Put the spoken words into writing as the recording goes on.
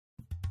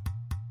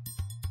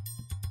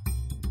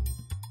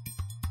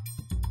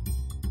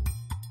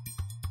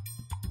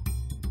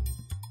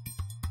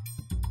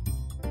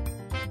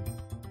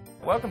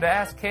Welcome to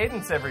Ask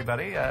Cadence,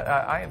 everybody.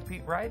 I am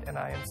Pete Wright, and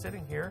I am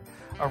sitting here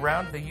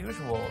around the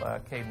usual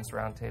Cadence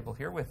Roundtable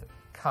here with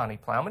Connie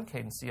Plowman,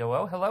 Cadence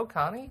COO. Hello,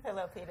 Connie.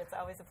 Hello, Pete. It's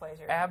always a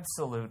pleasure.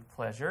 Absolute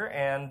pleasure.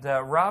 And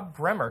Rob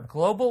Bremer,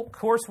 Global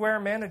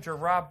Courseware Manager.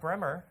 Rob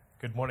Bremer.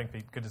 Good morning,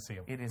 Pete. Good to see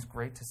you. It is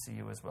great to see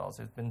you as well.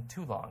 It's been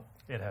too long.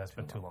 It has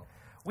been too long.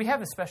 We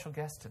have a special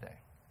guest today.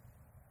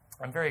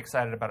 I'm very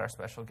excited about our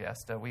special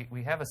guest.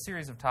 We have a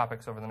series of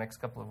topics over the next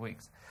couple of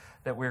weeks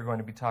that we're going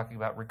to be talking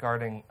about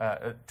regarding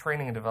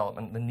training and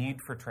development, the need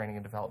for training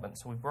and development.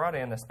 So we brought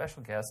in a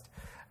special guest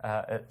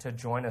to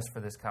join us for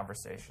this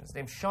conversation. His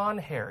name's Sean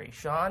Harry.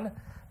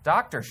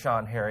 Dr.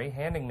 Sean Harry,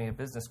 handing me a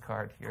business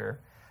card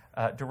here.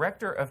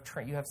 Director of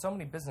Training. You have so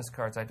many business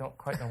cards, I don't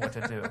quite know what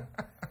to do.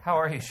 How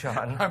are you,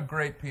 Sean? I'm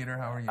great, Peter.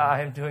 How are you?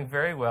 I'm doing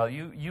very well.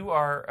 You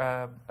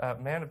are a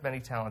man of many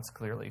talents,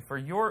 clearly. For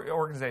your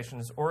organization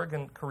is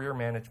Oregon Career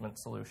Management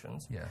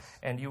Solutions. Yes.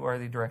 And you are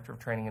the Director of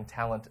Training and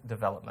Talent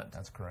Development.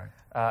 That's correct.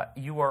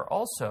 You are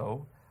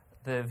also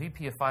the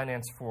VP of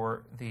Finance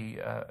for the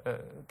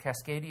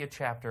Cascadia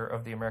chapter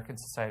of the American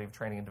Society of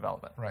Training and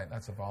Development. Right.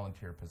 That's a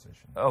volunteer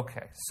position.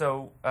 Okay.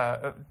 So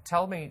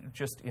tell me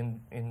just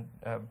in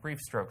brief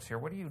strokes here,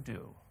 what do you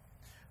do?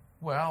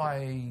 Well,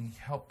 I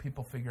help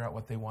people figure out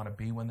what they want to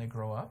be when they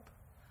grow up,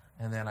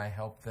 and then I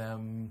help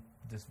them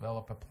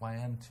develop a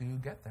plan to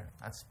get there.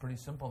 That's pretty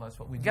simple. That's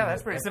what we do. Yeah,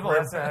 that's pretty simple.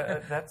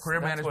 Career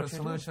Management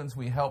Solutions,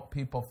 we help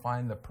people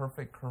find the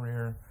perfect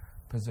career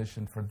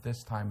position for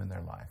this time in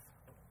their life.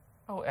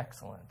 Oh,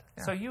 excellent.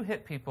 Yeah. So you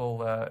hit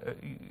people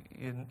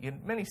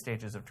in many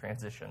stages of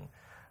transition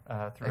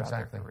throughout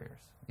their careers.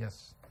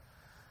 Yes.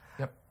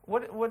 Yep.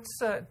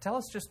 Tell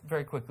us just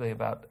very quickly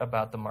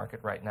about the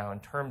market right now in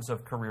terms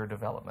of career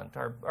development.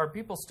 Are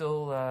people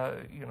still,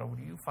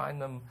 do you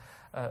find them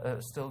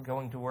still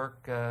going to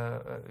work,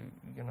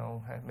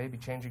 maybe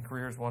changing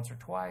careers once or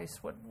twice?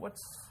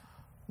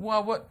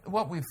 Well,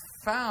 what we've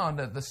found,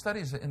 the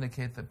studies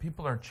indicate that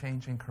people are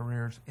changing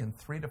careers in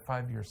 3 to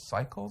 5 year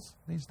cycles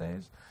these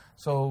days.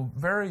 So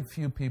very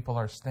few people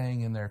are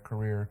staying in their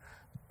career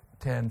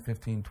 10,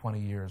 15, 20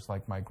 years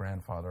like my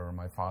grandfather or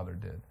my father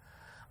did.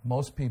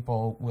 Most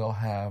people will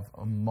have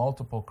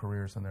multiple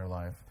careers in their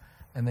life,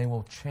 and they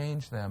will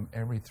change them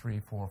every 3,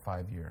 4,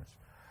 5 years.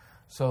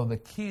 So the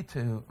key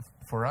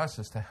for us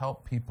is to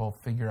help people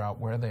figure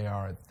out where they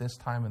are at this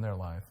time in their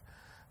life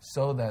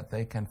so that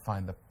they can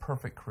find the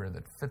perfect career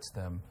that fits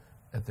them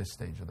at this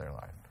stage of their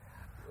life.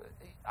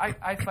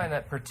 I find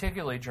that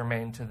particularly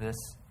germane to this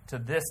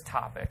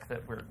topic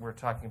that we're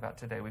talking about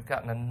today. We've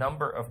gotten a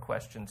number of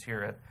questions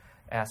here at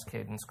Ask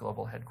Cadence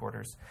Global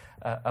Headquarters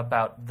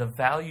about the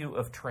value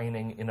of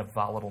training in a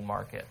volatile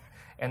market.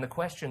 And the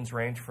questions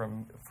range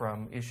from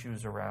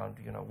issues around,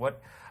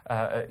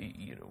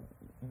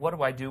 what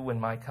do I do when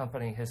my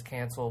company has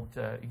canceled,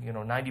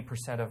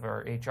 90% of our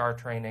HR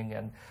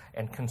training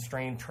and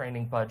constrained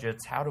training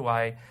budgets? How do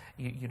I,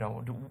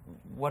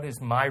 what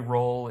is my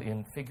role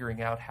in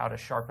figuring out how to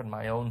sharpen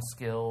my own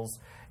skills?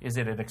 Is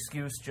it an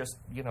excuse just,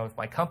 if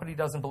my company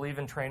doesn't believe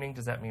in training,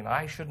 does that mean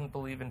I shouldn't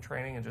believe in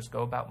training and just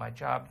go about my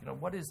job?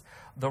 What is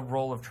the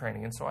role of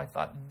training? And so I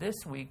thought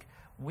this week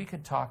we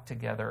could talk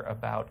together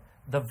about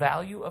the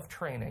value of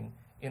training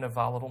in a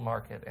volatile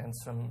market and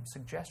some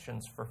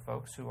suggestions for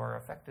folks who are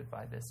affected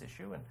by this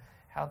issue and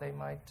how they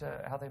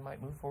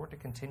might move forward to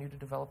continue to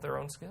develop their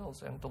own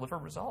skills and deliver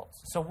results.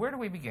 So where do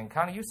we begin?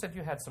 Connie, you said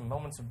you had some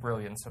moments of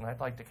brilliance, and I'd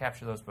like to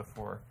capture those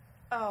before.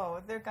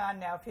 Oh, they're gone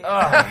now, Peter.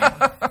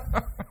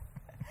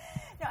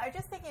 No, I'm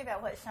just thinking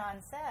about what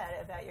Sean said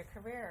about your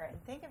career,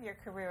 and think of your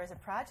career as a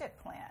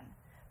project plan.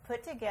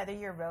 Put together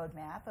your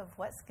roadmap of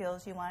what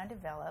skills you want to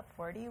develop,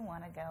 where do you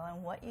want to go,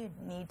 and what you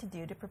need to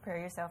do to prepare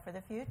yourself for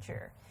the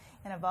future.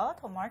 In a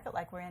volatile market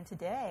like we're in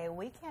today,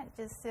 we can't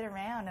just sit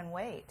around and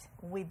wait.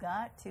 We've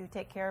got to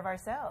take care of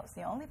ourselves.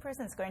 The only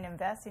person that's going to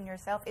invest in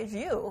yourself is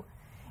you.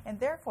 And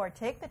therefore,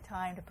 take the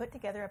time to put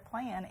together a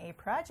plan, a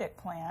project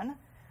plan,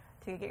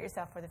 to get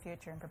yourself for the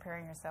future and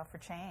preparing yourself for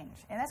change.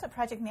 And that's what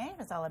project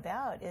management is all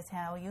about, is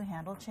how you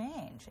handle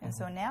change. And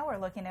so now we're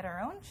looking at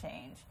our own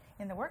change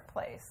in the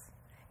workplace.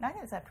 And I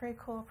think it's a pretty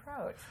cool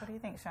approach. What do you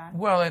think, Sean?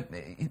 Well,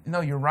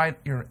 no, you're right.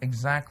 You're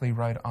exactly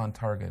right on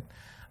target.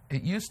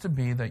 It used to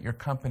be that your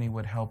company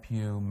would help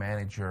you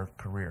manage your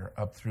career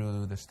up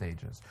through the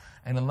stages.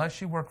 And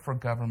unless you work for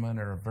government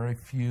or very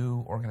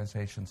few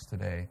organizations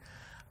today,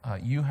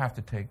 you have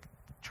to take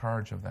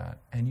charge of that.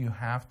 And you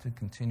have to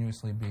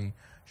continuously be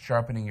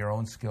sharpening your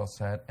own skill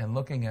set and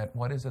looking at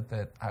what is it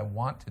that I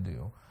want to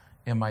do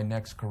in my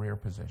next career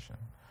position.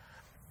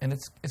 And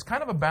it's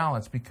kind of a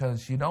balance,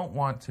 because you don't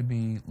want to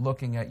be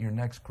looking at your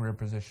next career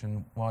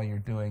position while you're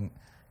getting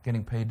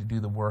paid to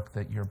do the work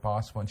that your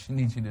boss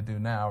needs you to do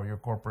now, or your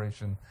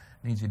corporation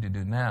needs you to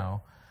do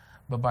now.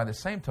 But by the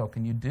same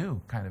token, you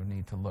do kind of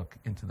need to look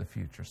into the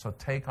future. So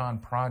take on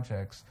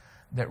projects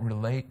that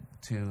relate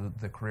to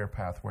the career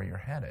path where you're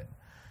headed.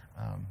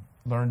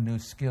 Learn new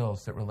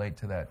skills that relate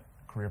to that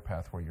career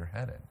path where you're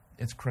headed.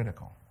 It's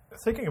critical.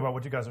 Thinking about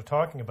what you guys are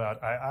talking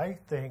about, I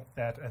think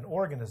that an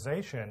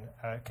organization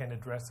can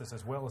address this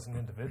as well as an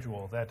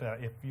individual. That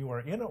if you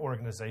are in an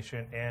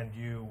organization and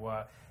you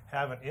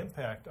have an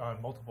impact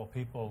on multiple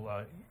people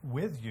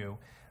with you,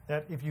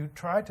 that if you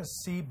try to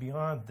see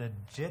beyond the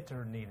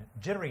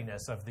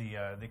jitteriness of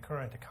the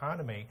current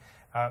economy,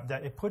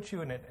 that it puts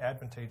you in an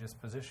advantageous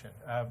position.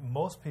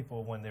 Most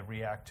people, when they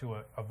react to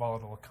a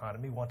volatile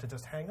economy, want to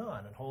just hang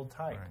on and hold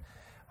tight.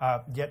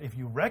 Right. Yet if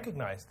you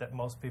recognize that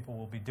most people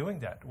will be doing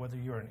that, whether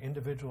you're an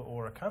individual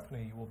or a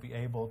company, you will be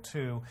able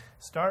to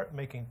start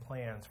making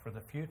plans for the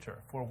future,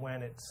 for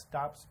when it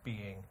stops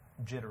being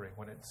jittery,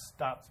 when it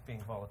stops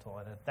being volatile.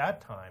 And at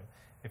that time,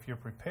 if you're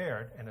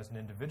prepared, and as an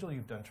individual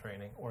you've done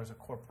training, or as a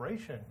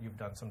corporation you've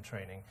done some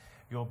training,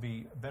 you'll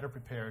be better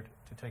prepared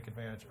to take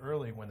advantage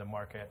early when the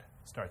market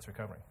starts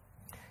recovering.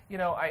 You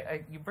know,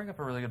 you bring up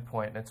a really good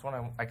point, and it's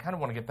one I kind of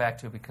want to get back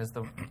to because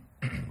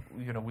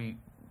we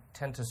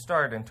tend to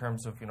start in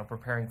terms of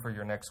preparing for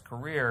your next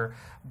career,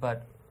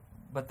 but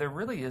there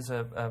really is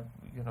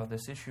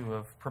this issue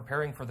of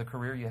preparing for the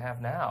career you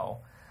have now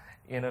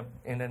in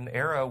an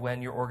era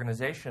when your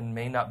organization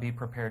may not be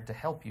prepared to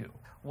help you.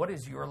 What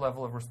is your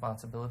level of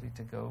responsibility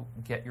to go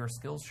get your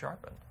skills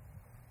sharpened?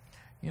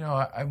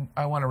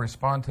 I want to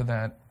respond to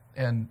that,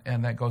 and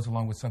that goes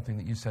along with something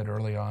that you said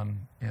early on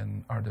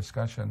in our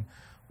discussion,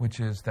 which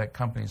is that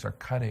companies are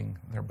cutting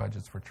their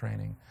budgets for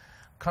training.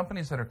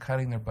 Companies that are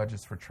cutting their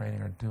budgets for training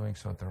are doing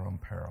so at their own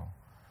peril.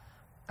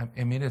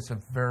 I mean, it's a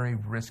very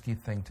risky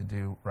thing to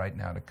do right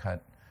now to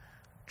cut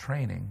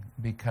training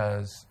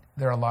because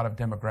there are a lot of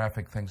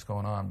demographic things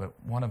going on, but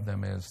one of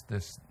them is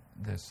this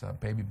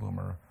baby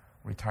boomer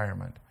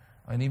retirement.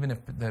 And even if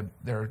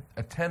there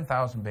are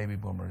 10,000 baby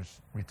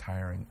boomers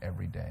retiring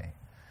every day,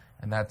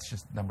 and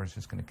number's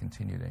just going to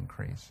continue to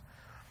increase.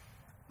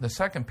 The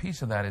second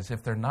piece of that is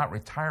if they're not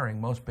retiring,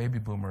 most baby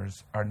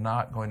boomers are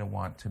not going to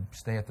want to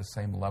stay at the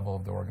same level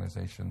of the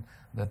organization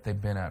that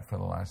they've been at for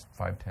the last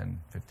 5, 10,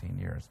 15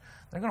 years.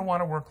 They're going to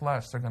want to work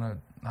less. They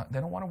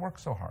don't want to work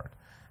so hard.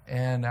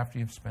 And after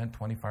you've spent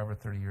 25 or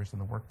 30 years in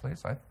the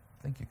workplace, I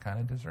think you kind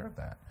of deserve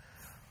that.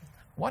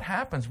 What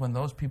happens when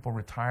those people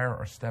retire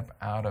or step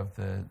out of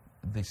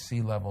the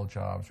C-level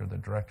jobs or the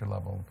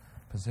director-level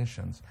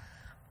positions?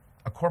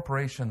 A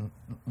corporation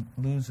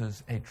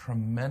loses a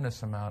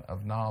tremendous amount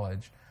of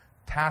knowledge,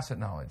 tacit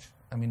knowledge.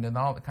 I mean, the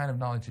kind of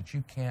knowledge that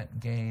you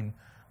can't gain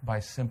by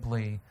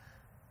simply,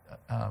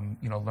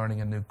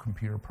 learning a new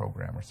computer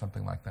program or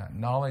something like that.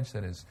 Knowledge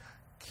that is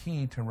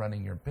key to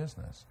running your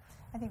business.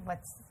 I think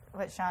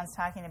what Sean's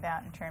talking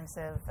about in terms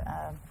of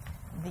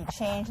the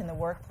change in the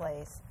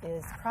workplace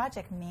is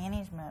project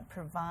management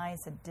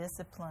provides a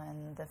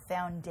discipline, the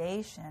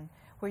foundation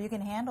where you can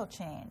handle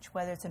change,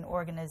 whether it's an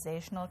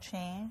organizational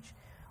change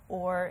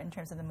or in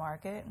terms of the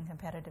market and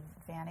competitive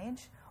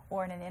advantage,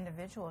 or in an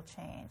individual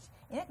change.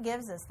 It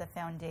gives us the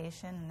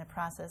foundation and the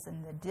process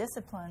and the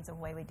disciplines of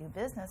the way we do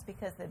business,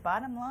 because the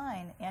bottom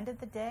line, end of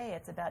the day,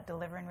 it's about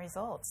delivering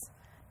results.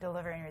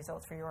 Delivering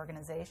results for your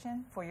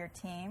organization, for your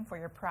team, for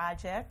your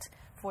project,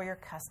 for your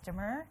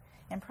customer.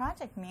 And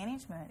project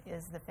management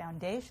is the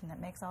foundation that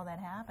makes all that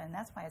happen.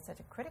 That's why it's such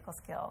a critical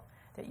skill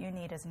that you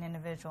need as an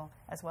individual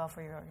as well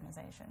for your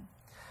organization.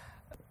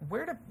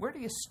 Where do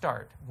you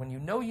start when you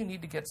know you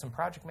need to get some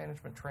project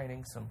management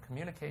training, some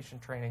communication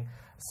training,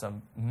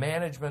 some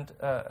management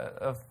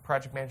of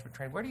project management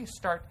training? Where do you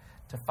start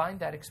to find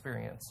that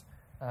experience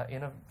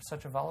in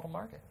such a volatile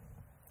market?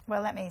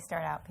 Well, let me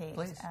start out, Pete.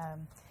 Please.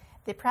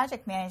 The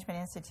Project Management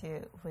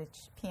Institute, which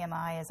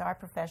PMI is our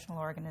professional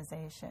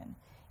organization,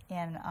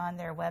 and on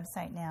their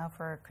website now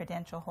for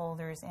credential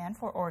holders and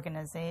for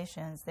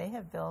organizations, they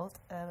have built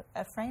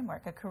a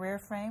framework, a career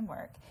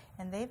framework,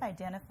 and they've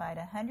identified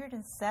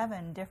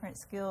 107 different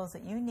skills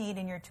that you need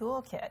in your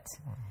toolkit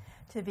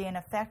to be an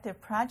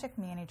effective project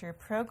manager,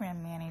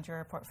 program manager,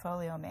 or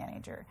portfolio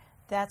manager.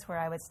 That's where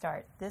I would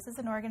start. This is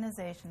an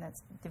organization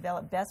that's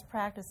developed best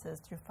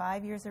practices through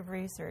 5 years of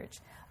research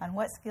on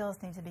what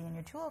skills need to be in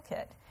your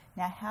toolkit.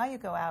 Now, how you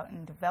go out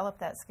and develop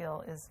that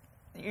skill is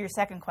your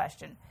second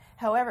question.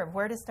 However,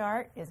 where to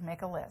start is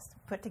make a list.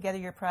 Put together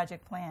your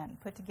project plan.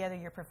 Put together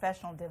your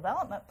professional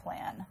development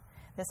plan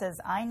that says,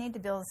 I need to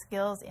build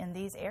skills in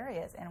these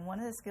areas. And one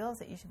of the skills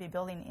that you should be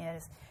building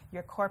is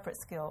your corporate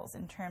skills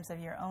in terms of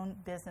your own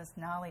business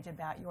knowledge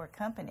about your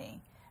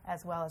company,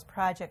 as well as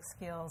project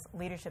skills,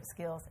 leadership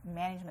skills,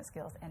 management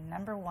skills, and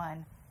number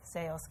one,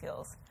 sales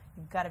skills.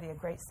 You've got to be a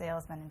great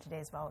salesman in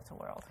today's volatile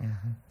world.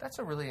 Mm-hmm. That's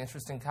a really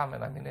interesting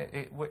comment. I mean,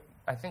 what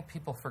I think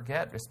people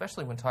forget,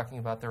 especially when talking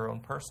about their own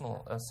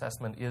personal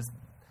assessment, is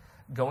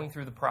going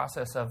through the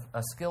process of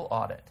a skill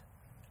audit.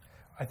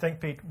 I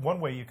think, Pete,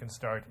 one way you can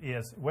start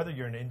is, whether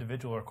you're an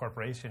individual or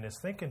corporation, is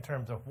think in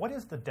terms of what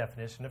is the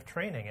definition of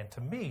training. And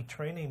to me,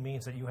 training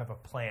means that you have a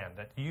plan,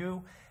 that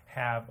you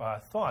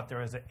have thought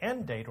there is an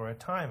end date or a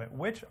time at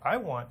which I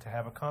want to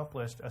have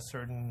accomplished a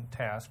certain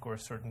task or a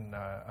certain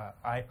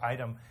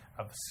item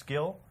of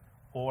skill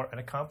or an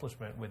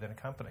accomplishment within a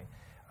company.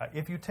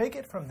 If you take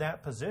it from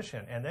that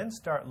position and then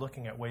start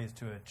looking at ways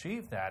to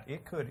achieve that,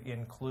 it could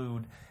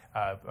include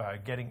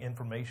getting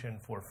information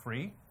for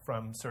free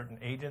from certain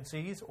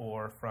agencies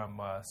or from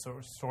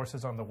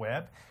sources on the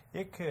web.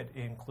 It could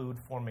include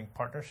forming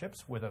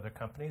partnerships with other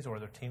companies or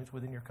other teams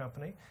within your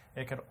company.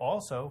 It could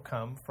also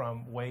come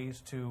from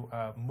ways to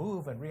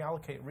move and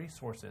reallocate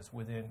resources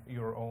within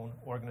your own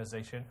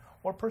organization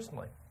or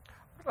personally.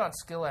 What about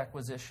skill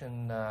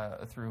acquisition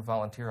through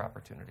volunteer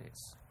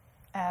opportunities?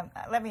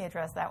 Let me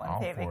address that one, All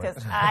Kate, for it.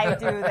 because I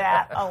do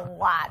that a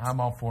lot.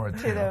 I'm all for it,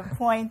 to too. the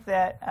point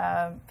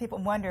that people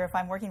wonder if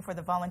I'm working for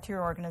the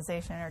volunteer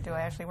organization or do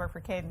I actually work for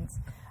Cadence.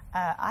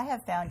 I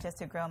have found just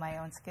to grow my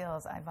own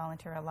skills, I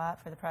volunteer a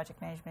lot for the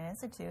Project Management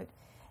Institute.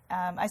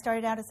 I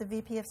started out as a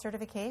VP of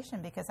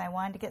certification because I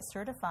wanted to get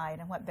certified,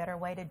 and what better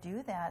way to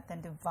do that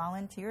than to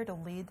volunteer to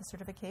lead the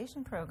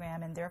certification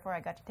program, and therefore I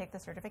got to take the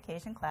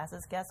certification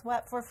classes, guess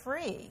what, for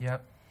free.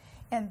 Yep.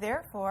 And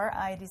therefore,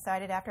 I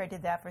decided after I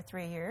did that for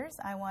 3 years,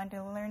 I wanted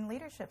to learn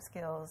leadership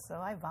skills. So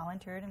I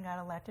volunteered and got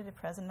elected to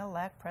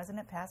president-elect,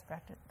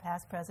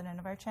 past president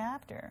of our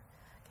chapter.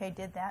 Okay,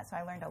 did that, so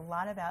I learned a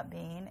lot about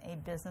being a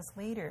business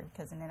leader,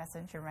 because in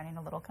essence, you're running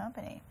a little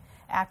company.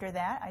 After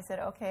that, I said,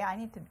 okay, I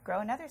need to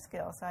grow another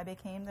skill. So I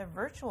became the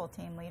virtual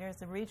team leader as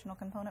the regional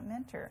component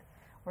mentor,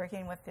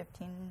 working with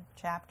 15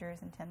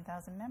 chapters and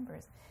 10,000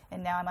 members.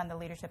 And now I'm on the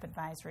Leadership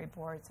Advisory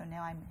Board, so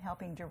now I'm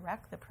helping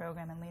direct the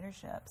program in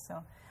leadership.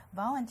 So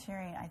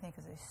volunteering, I think,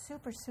 is a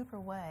super, super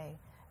way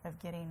of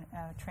getting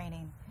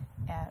training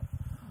at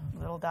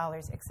little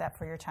dollars except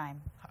for your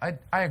time. I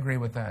agree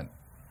with that.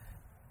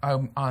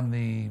 I'm on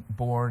the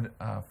board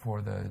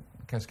for the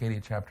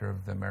Cascadia chapter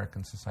of the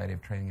American Society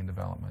of Training and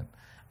Development,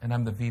 and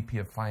I'm the VP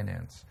of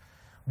Finance,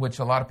 which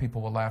a lot of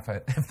people will laugh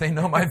at if they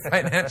know my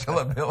financial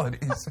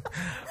abilities.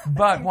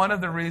 But one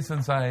of the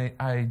reasons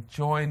I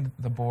joined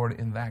the board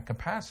in that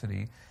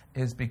capacity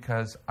is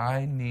because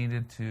I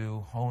needed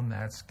to hone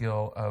that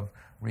skill of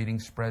reading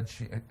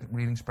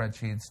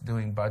spreadsheets,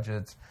 doing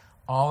budgets,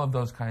 all of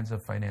those kinds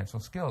of financial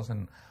skills.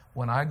 And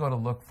when I go to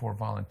look for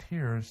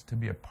volunteers to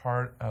be a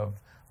part of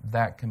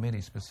that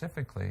committee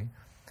specifically,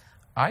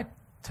 I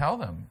tell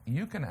them,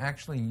 you can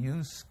actually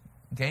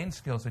gain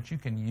skills that you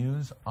can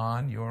use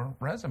on your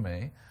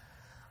resume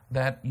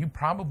that you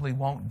probably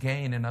won't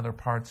gain in other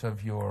parts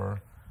of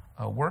your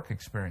work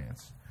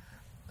experience.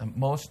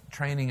 Most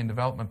training and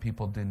development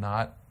people do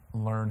not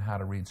learn how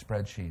to read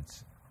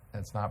spreadsheets.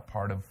 That's not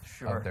part of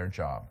their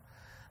job.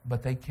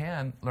 But they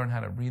can learn how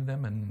to read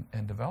them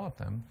and develop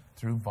them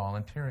through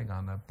volunteering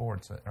on the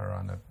boards or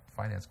on the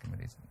finance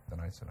committees that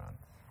I sit on.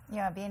 You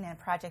know, being a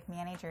project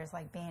manager is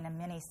like being a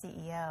mini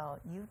CEO.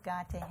 You've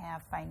got to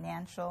have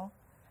financial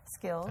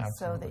skills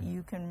so that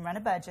you can run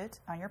a budget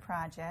on your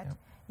project. Yep.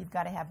 You've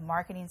got to have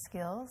marketing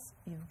skills.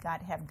 You've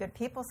got to have good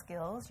people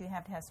skills. You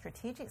have to have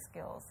strategic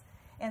skills.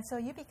 And so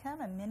you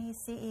become a mini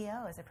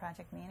CEO as a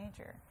project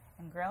manager.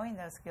 And growing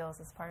those skills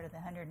is part of the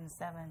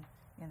 107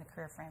 in the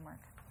career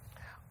framework.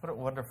 What a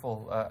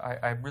wonderful,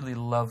 I really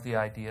love the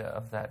idea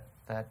of that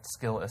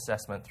skill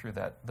assessment through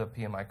the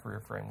PMI career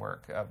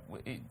framework.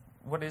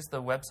 What is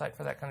the website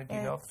for that kind of? Do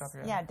you know off the top of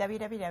your head?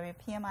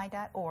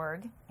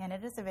 www.pmi.org, and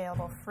it is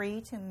available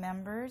free to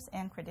members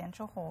and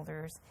credential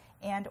holders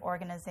and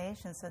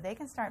organizations, so they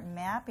can start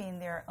mapping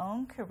their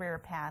own career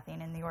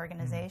pathing in the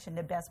organization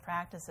to best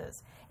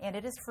practices, and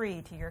it is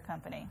free to your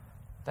company.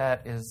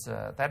 That is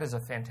a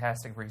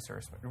fantastic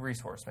resource.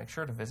 Make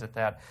sure to visit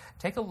that.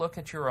 Take a look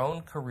at your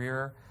own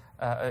career,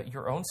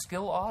 your own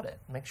skill audit.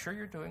 Make sure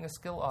you're doing a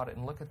skill audit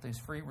and look at these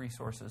free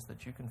resources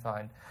that you can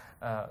find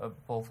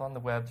both on the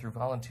web through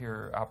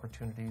volunteer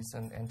opportunities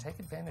and take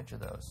advantage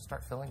of those.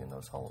 Start filling in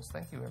those holes.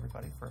 Thank you,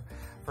 everybody,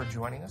 for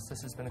joining us.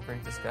 This has been a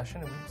great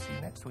discussion, and we will see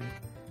you next week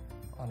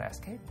on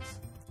Ask Cadence.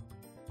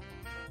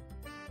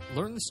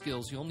 Learn the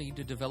skills you'll need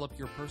to develop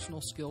your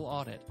personal skill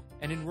audit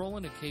and enroll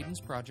in a Cadence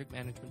Project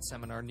Management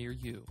seminar near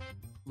you.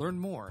 Learn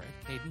more at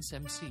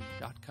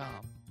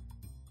cadencemc.com.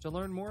 To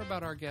learn more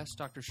about our guest,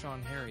 Dr.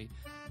 Sean Harry,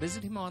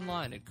 visit him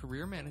online at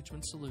Career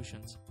Management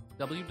Solutions,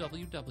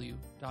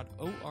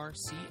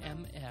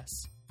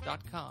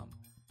 www.orcms.com.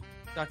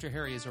 Dr.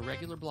 Harry is a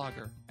regular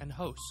blogger and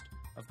host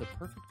of the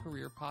Perfect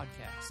Career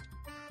Podcast,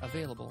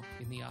 available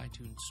in the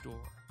iTunes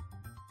Store.